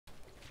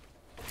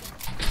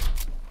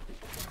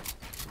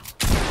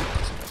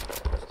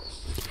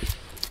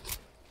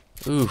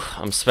Ooh,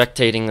 I'm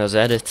spectating those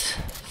edits.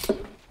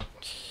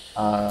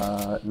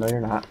 No you're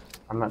not.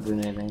 I'm not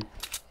doing anything.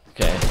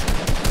 Okay.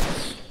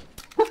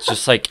 It's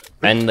just like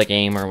end the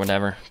game or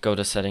whatever. Go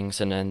to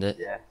settings and end it.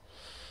 Yeah.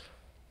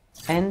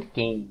 End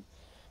game.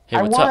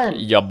 Hey, what's up,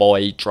 ya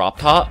boy Drop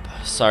Top?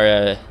 Sorry,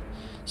 I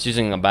was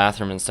using the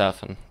bathroom and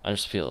stuff, and I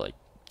just feel like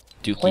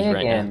dookie Play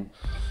right again.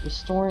 now.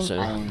 Restoring So,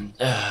 time.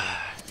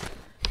 I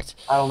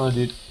don't know,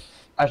 dude.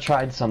 I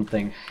tried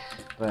something,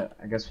 but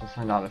I guess we'll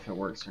find out if it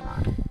works or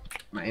not.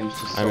 My aim's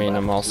just so I mean, bad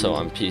I'm for also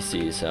some on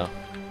PC, so.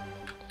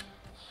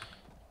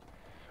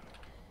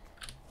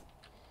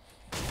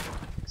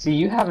 See,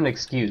 you have an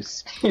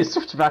excuse. You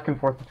switch back and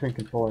forth between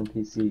controller and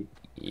PC.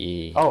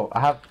 Yeah. Oh,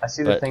 I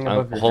see the But thing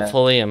above your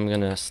hopefully I'm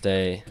gonna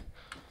stay.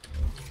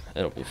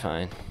 It'll be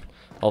fine.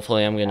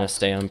 Hopefully I'm gonna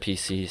stay on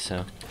PC,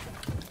 so.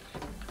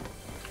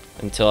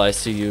 Until I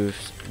see you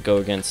go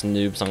against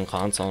noobs on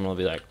console, and I'll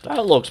be like,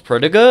 that looks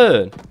pretty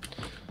good.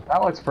 head.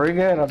 That looks pretty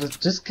good. I'll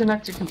just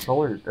connect your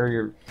controller or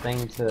your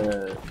thing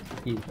to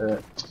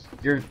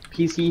your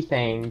PC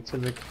thing to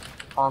the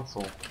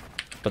console.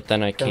 But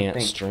then I Don't can't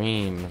think.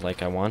 stream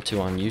like I want to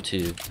on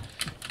YouTube.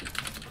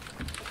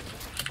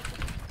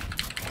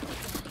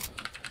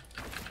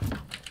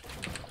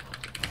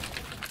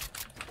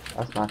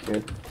 That's not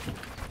good.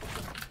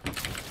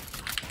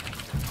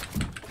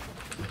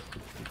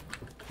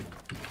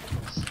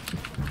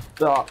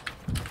 Stop.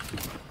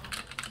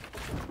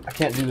 I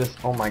can't do this.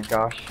 Oh my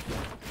gosh.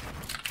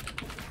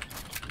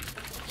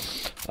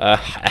 Oh,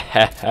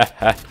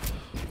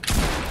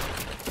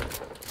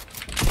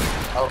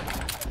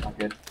 not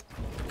good.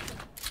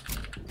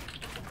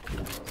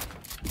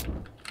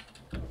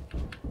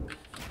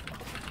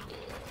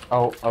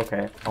 Oh,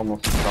 okay.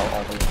 Almost fell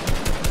all the way.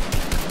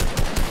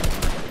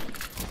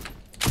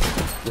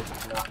 This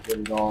is not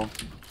good at all.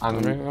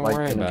 I'm Don't even like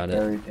worry in a about it.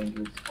 very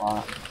dangerous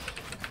spot.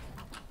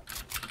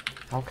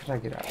 How could I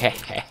get out of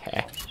this?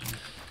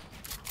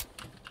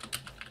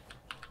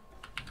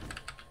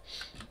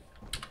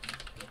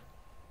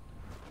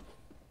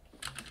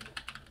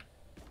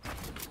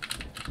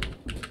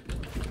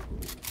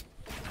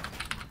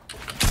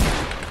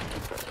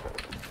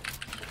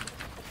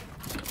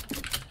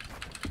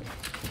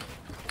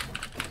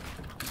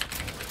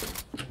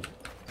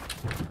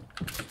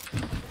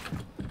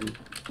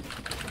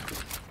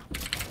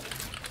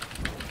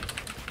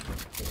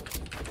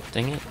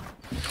 Dang it.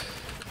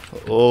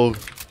 Oh,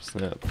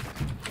 snap.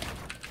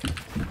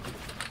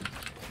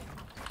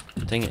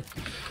 Dang it.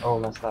 Oh,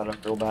 messed that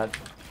up real bad.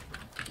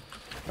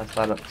 Messed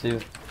that up too.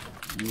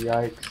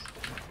 Yikes.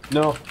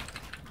 No.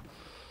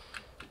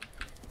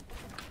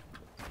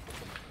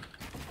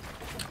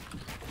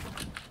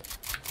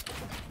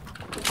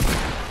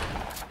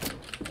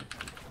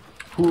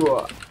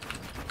 Hooah.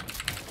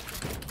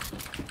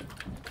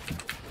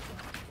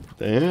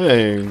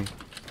 Dang.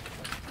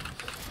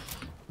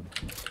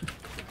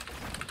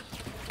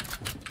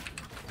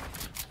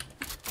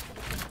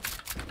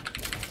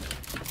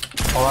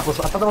 Oh, I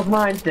thought that was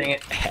mine. Dang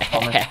it. Oh,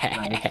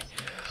 nice.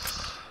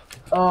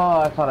 Oh,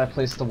 I thought I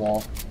placed the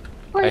wall.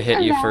 I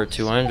hit you for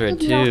 200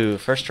 too.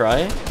 First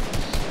try.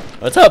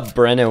 What's up,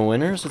 Brennan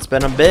Winners? It's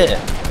been a bit.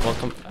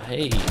 Welcome.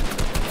 Hey.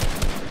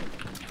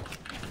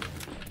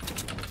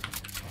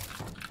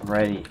 I'm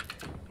ready.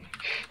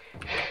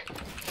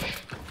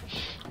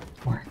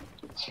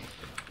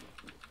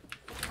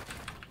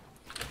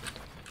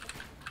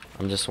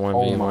 I'm just Oh my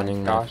 1v1ing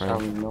my gosh, I don't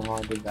friend. even know how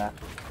I did that.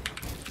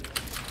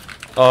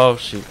 Oh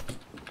shoot.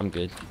 I'm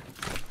good.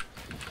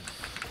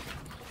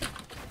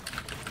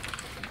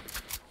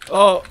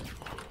 Oh.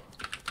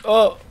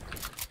 Oh.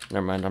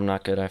 Never mind. I'm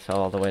not good. I fell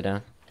all the way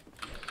down.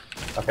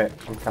 Okay,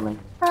 I'm coming.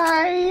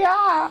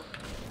 I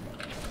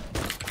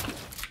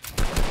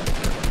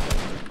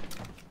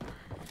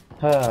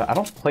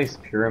don't place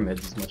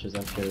pyramids as much as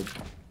I should.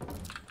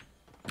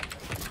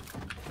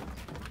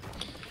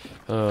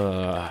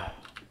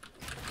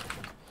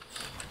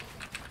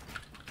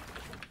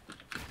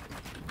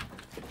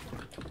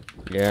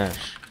 Yes.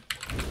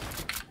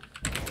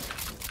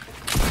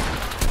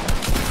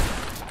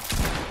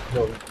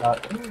 No,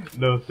 not.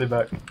 No, stay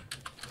back.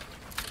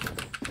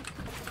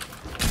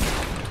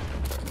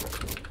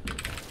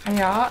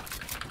 Hiya.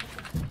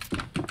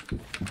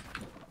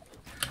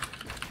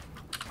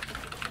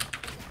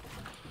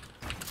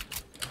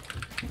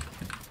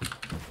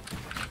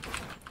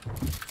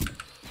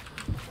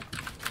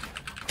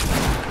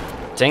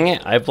 Dang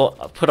it! I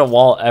put a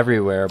wall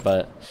everywhere,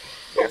 but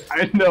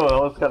I know,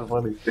 that was kind of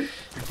funny. You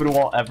put a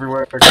wall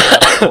everywhere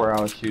except where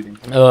I was shooting.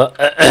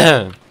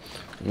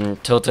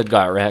 Tilted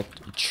got wrecked.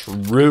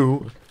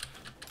 True.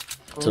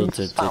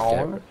 Tilted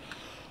got wrecked.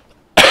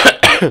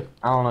 I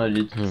don't know,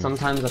 dude.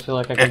 Sometimes I feel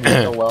like I can do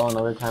so well, and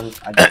other times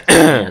I just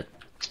can't.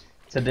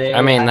 Today,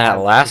 I mean, that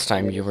had last 6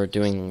 time you minutes. were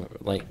doing,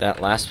 like,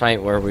 that last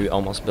fight where we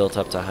almost built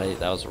up to height,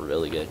 that was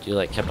really good. You,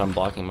 like, kept on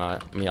blocking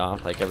me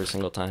off, like, every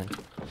single time.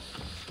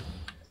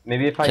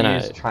 Maybe if I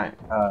Can use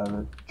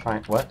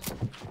what?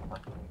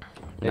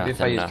 Maybe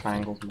if I use Nothing.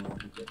 triangles more.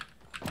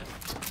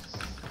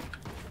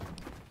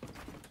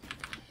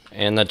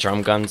 And the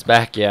drum gun's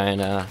back, yeah,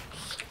 and,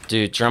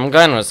 Dude, drum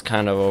gun was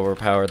kind of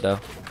overpowered though.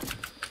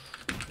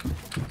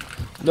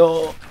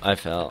 No, I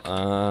fell.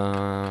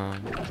 I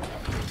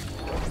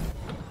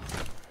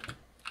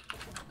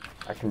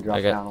can drop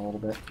down a little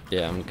bit.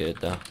 Yeah, I'm good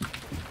though.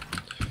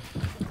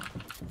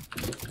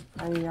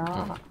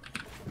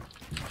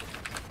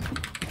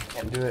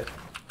 Can't do it.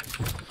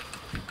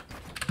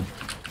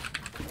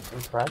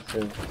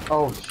 Impressive.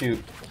 Oh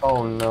shoot.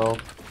 Oh no.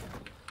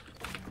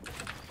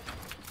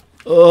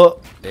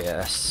 Oh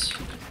yes.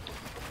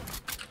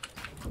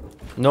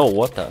 No,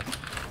 what the?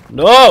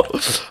 No!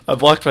 I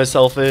blocked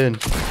myself in.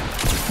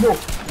 No,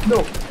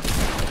 no.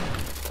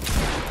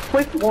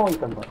 Place the wall in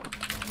bro.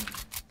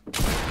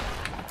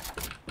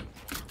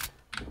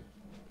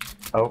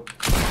 Oh.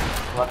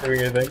 I'm not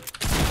doing anything.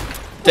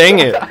 Dang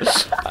it!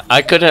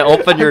 I couldn't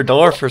open your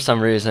door for some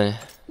reason.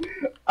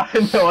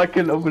 I know, I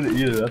couldn't open it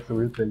either, that's the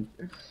weird thing.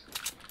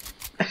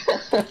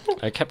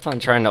 I kept on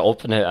trying to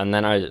open it and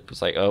then I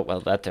was like, oh,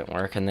 well, that didn't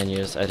work. And then you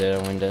just edited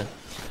a window.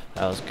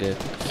 That was good.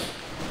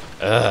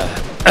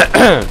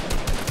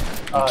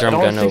 Drum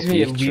gun OP takes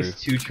me at is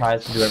least true. 2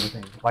 tries to do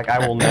everything. Like, I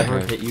will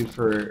never hit you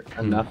for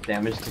enough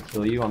damage to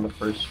kill you on the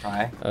first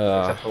try.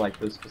 Except for, like,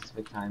 those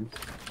specific times.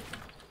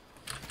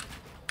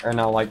 Or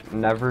no, like,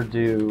 never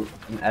do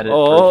an edit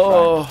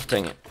first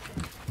try. Dang it.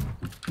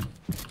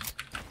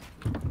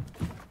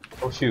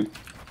 Oh, shoot.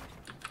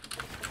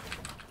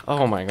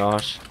 Oh my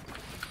gosh.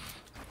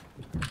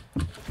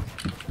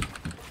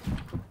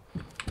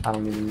 I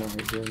don't even know how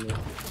you're doing this.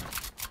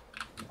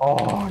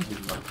 Oh, you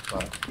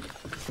motherfucker.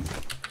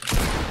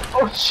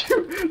 Oh,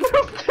 shoot! That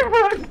was too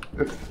much!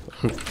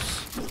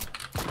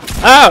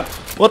 Ah!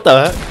 What the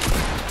heck?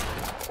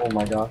 Oh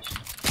my gosh.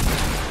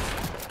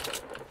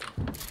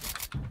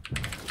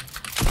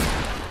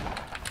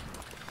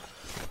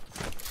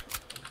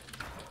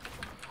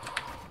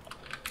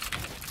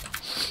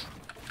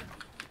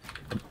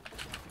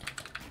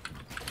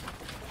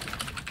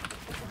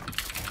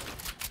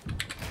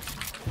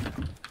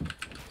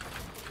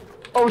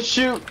 Oh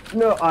shoot!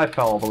 No, I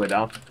fell all the way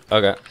down.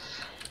 Okay.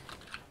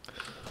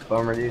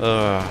 Bummer, dude.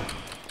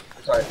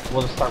 Sorry,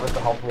 we'll just start with the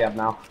health we have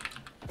now.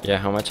 Yeah,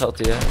 how much health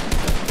do you have?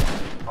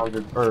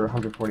 100 or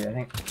 140, I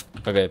think.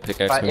 Okay,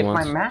 pickaxe me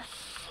once.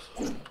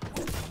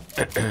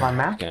 If my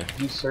math Okay.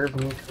 you serve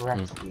me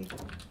correctly.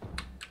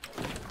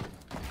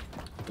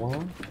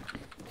 One.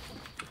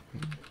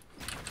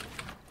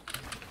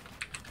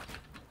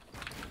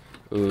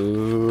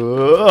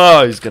 Ooh,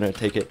 oh, he's gonna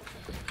take it.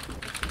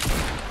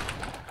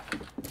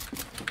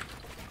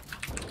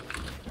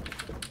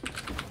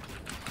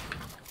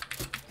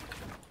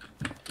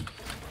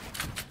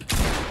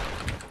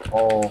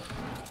 Oh.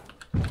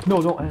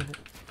 No, don't end it.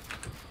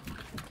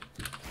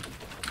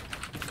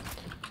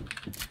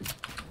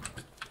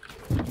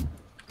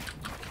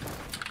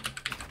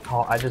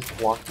 Oh, I just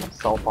blocked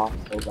myself off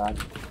so bad.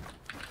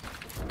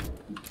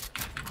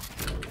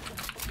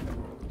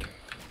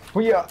 Oh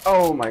yeah,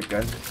 oh my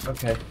goodness,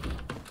 okay.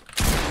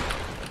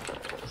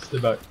 Stay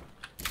back.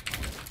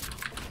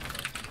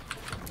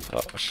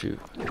 Oh, shoot.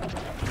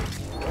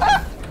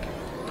 Ah!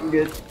 I'm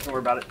good, don't worry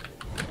about it.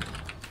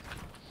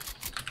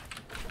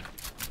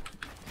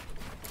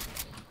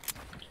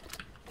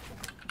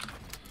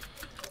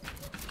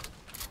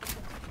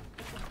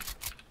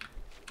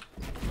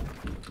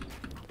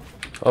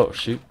 Oh,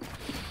 shoot.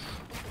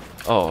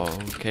 Oh,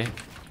 okay.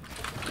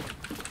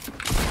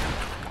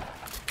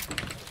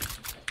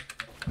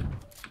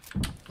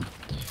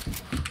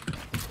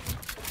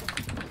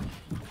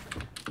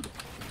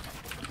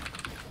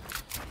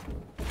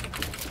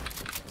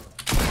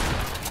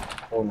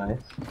 Oh, nice.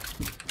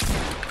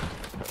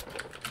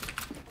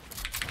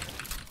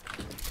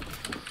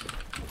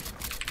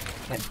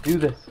 Can't do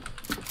this.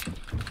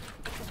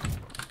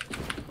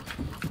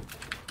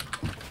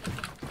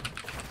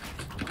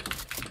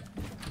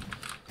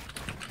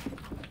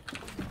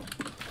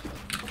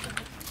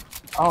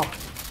 Oh.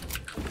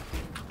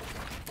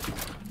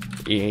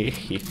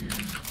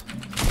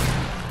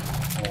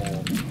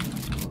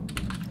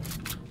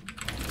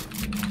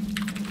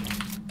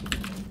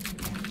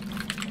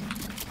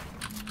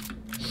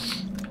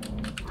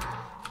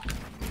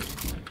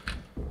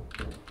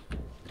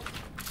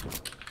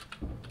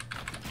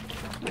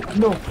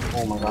 No.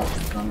 Oh my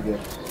gosh, I'm good.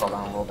 Just fell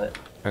down a little bit.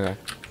 Okay.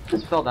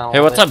 Just fell down a Hey,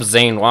 little what's bit. up,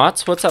 Zane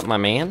Watts? What's up, my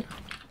man?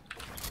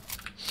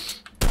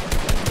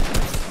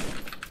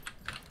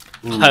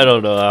 Ooh. I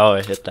don't know how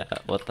I hit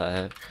that. What the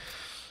heck?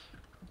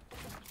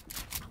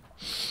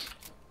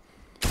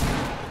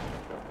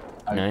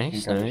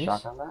 Nice, Can you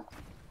nice. shotgun that?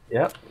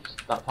 Yep.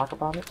 Just not talk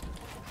about it.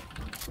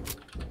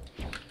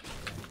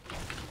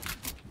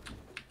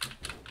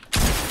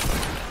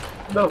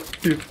 No,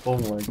 dude. Oh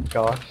my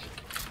gosh.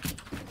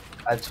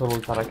 I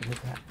totally thought I could hit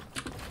that.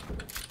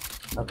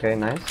 Okay,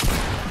 nice.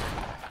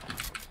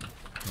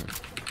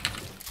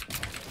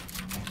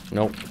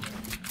 Nope.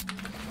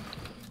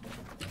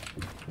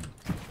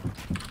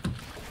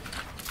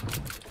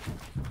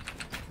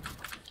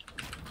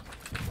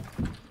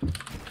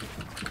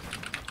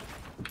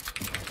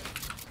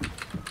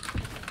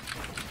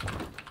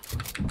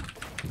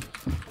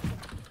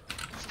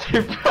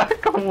 Get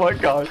back! Oh my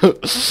gosh.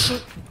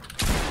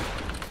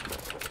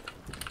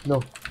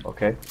 No.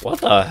 Okay. What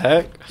the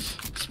heck?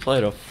 Just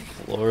played a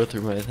floor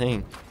through my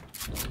thing.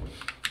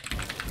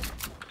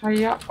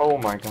 Yeah. Oh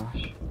my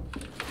gosh.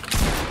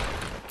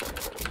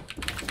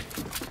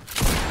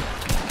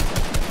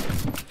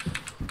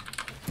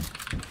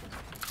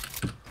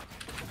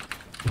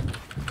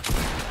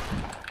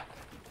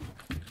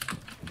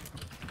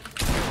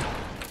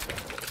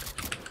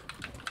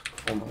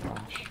 Oh my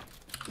gosh.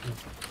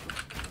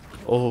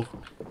 Oh.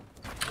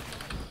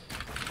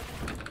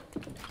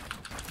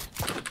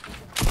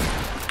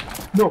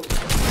 No.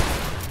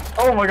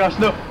 Oh my gosh,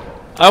 no.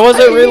 I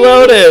wasn't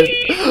reloaded.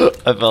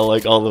 I fell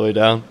like all the way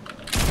down.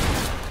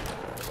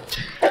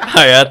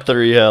 I had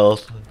 3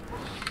 health.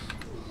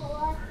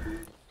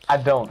 I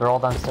don't. They're all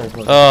downstairs.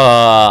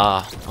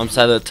 I'm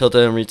sad that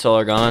Tilted and Retail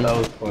are gone.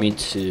 Me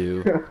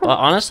too. Well,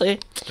 honestly,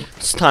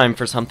 it's time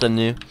for something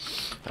new.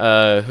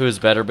 Who is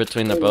better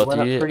between the both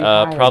of you?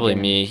 Probably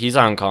me. He's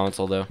on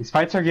console though. These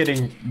fights are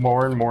getting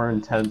more and more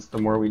intense the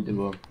more we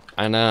do them.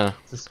 I know.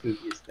 It's the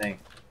spookiest thing.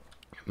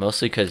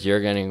 Mostly because you're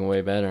getting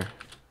way better.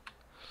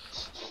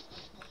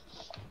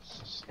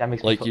 That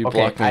makes like you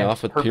block me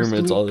off with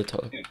pyramids all the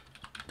time.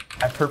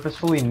 I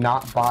purposefully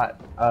not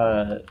bought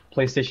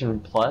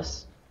PlayStation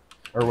Plus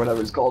or whatever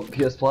it's called,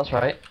 PS Plus,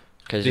 right?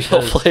 Because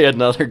you'll play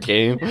another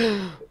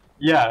game.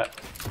 Yeah,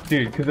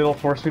 dude, because it'll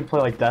force me to play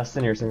like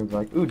Destiny or something.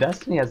 Like, ooh,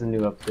 Destiny has a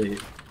new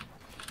update.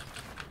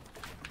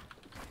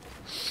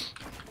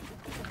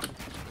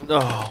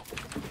 No.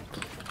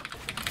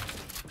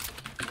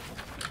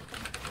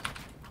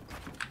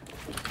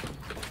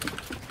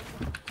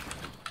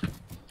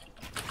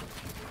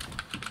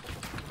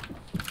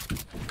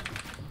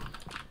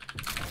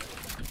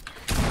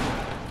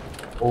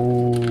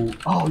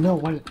 Oh no,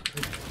 what?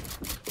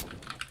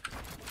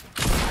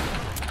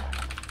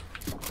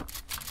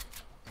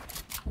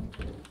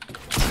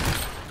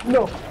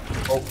 No!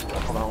 Oh,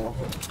 hold on.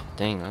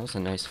 Dang, that was a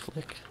nice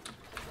flick.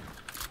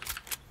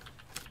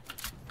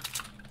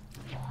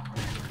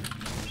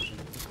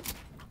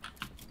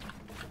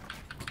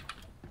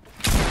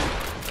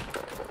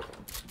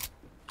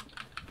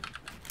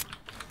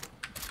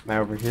 Am I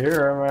over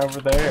here or am I over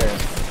there?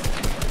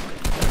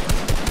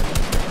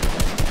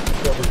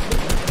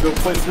 Go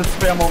play, just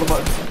spam all the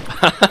buttons.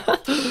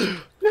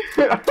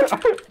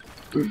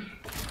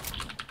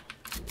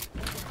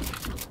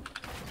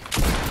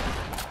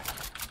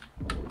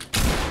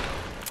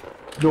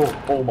 No,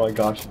 oh my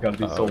gosh, you gotta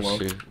be so low.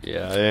 Shoot.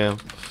 Yeah, I am.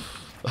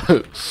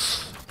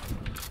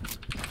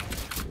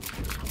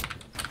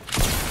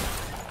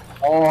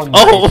 Oh,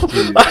 nice, oh,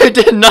 dude. I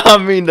did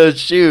not mean to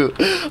shoot.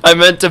 I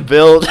meant to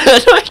build,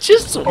 and I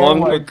just swung. Oh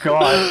my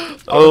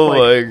gosh. Oh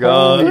my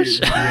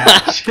gosh.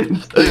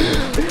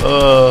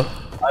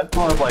 I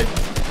thought like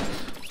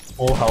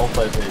full health,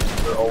 I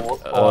think. Or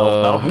almost full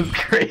health. That was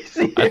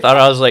crazy. I thought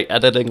I was like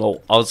editing.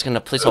 I was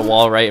gonna place a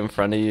wall right in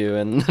front of you,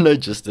 and then I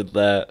just did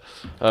that.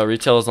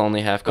 Retail is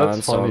only half gone,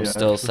 That's so funny, I'm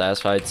still actually.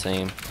 satisfied.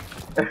 Same.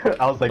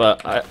 I was like,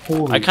 But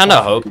I kind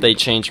of hope they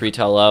change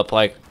retail up.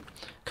 Like,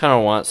 kind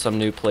of want some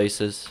new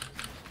places.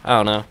 I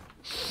don't know.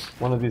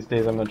 One of these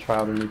days, I'm gonna try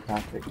out a new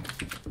tactic.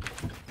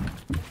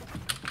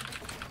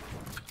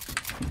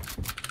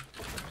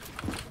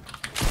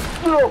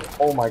 No!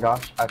 Oh my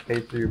gosh, I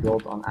phased through your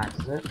build on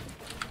accident.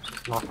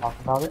 Just not talk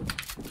about it.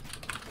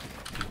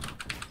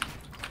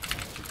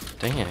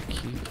 Dang it, I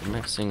keep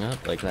messing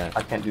up like that.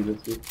 I can't do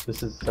this, dude.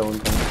 This is so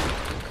intense.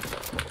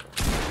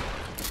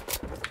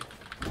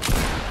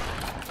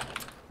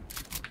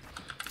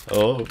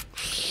 Oh.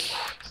 It's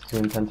too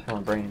intense for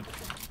my brain.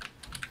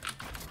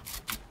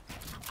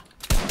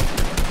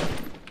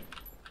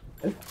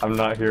 I'm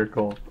not here,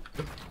 Cole.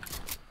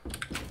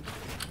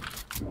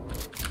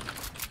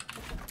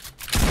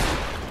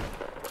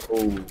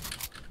 Oh.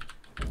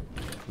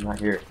 I'm not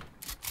here.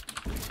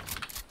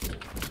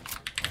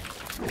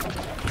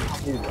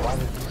 Dude, why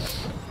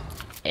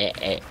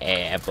did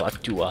I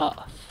blocked you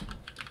off.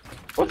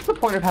 What's the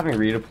point of having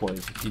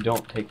redeploys if you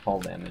don't take fall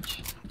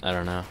damage? I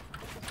don't know.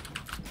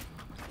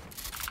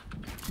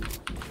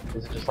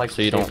 It's just like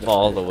so you don't fall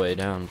all the way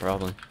down,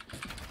 probably.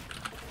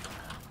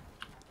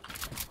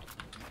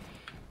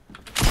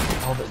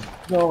 Oh, but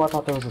no, I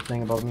thought there was a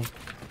thing above me.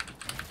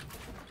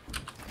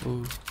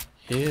 Ooh,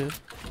 ew,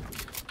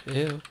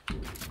 ew.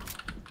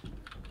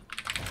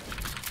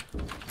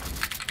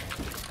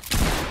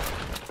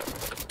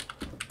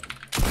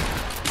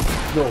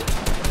 No.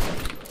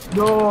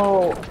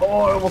 No!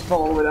 Oh, I almost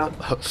fell all the way down.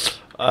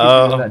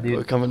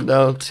 We're coming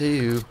down to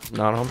you.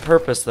 Not on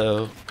purpose,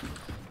 though.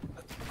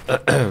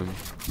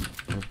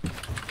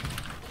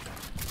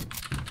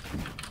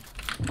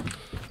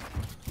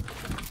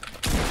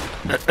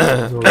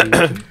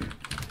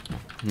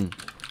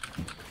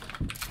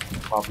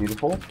 Wow,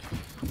 beautiful.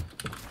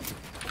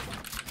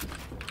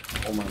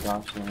 Oh my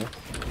gosh, nice.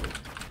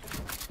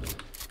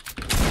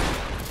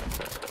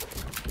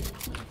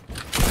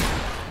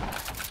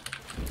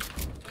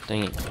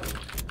 Dang it.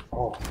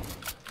 Oh.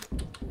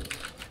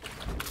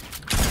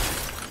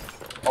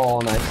 Oh,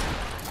 nice.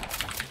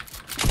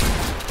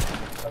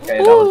 Okay,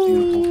 that was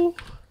beautiful.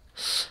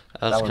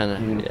 That was kind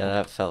of, yeah,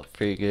 that felt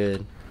pretty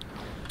good.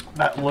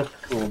 That looked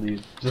cool,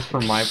 dude. Just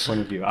from my point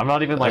of view. I'm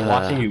not even like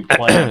watching you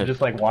play, I'm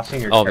just like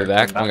watching your I'll be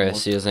back. That Okay,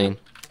 see you, Zane.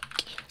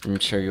 I'm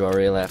sure you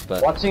already left,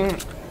 but... Watching,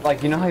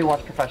 like, you know how you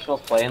watch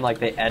professionals play and like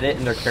they edit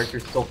and their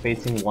character's still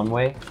facing one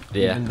way?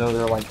 Yeah. Even though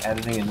they're like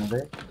editing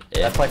another?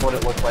 Yeah. That's like what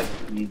it looked like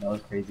to me, that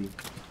was crazy.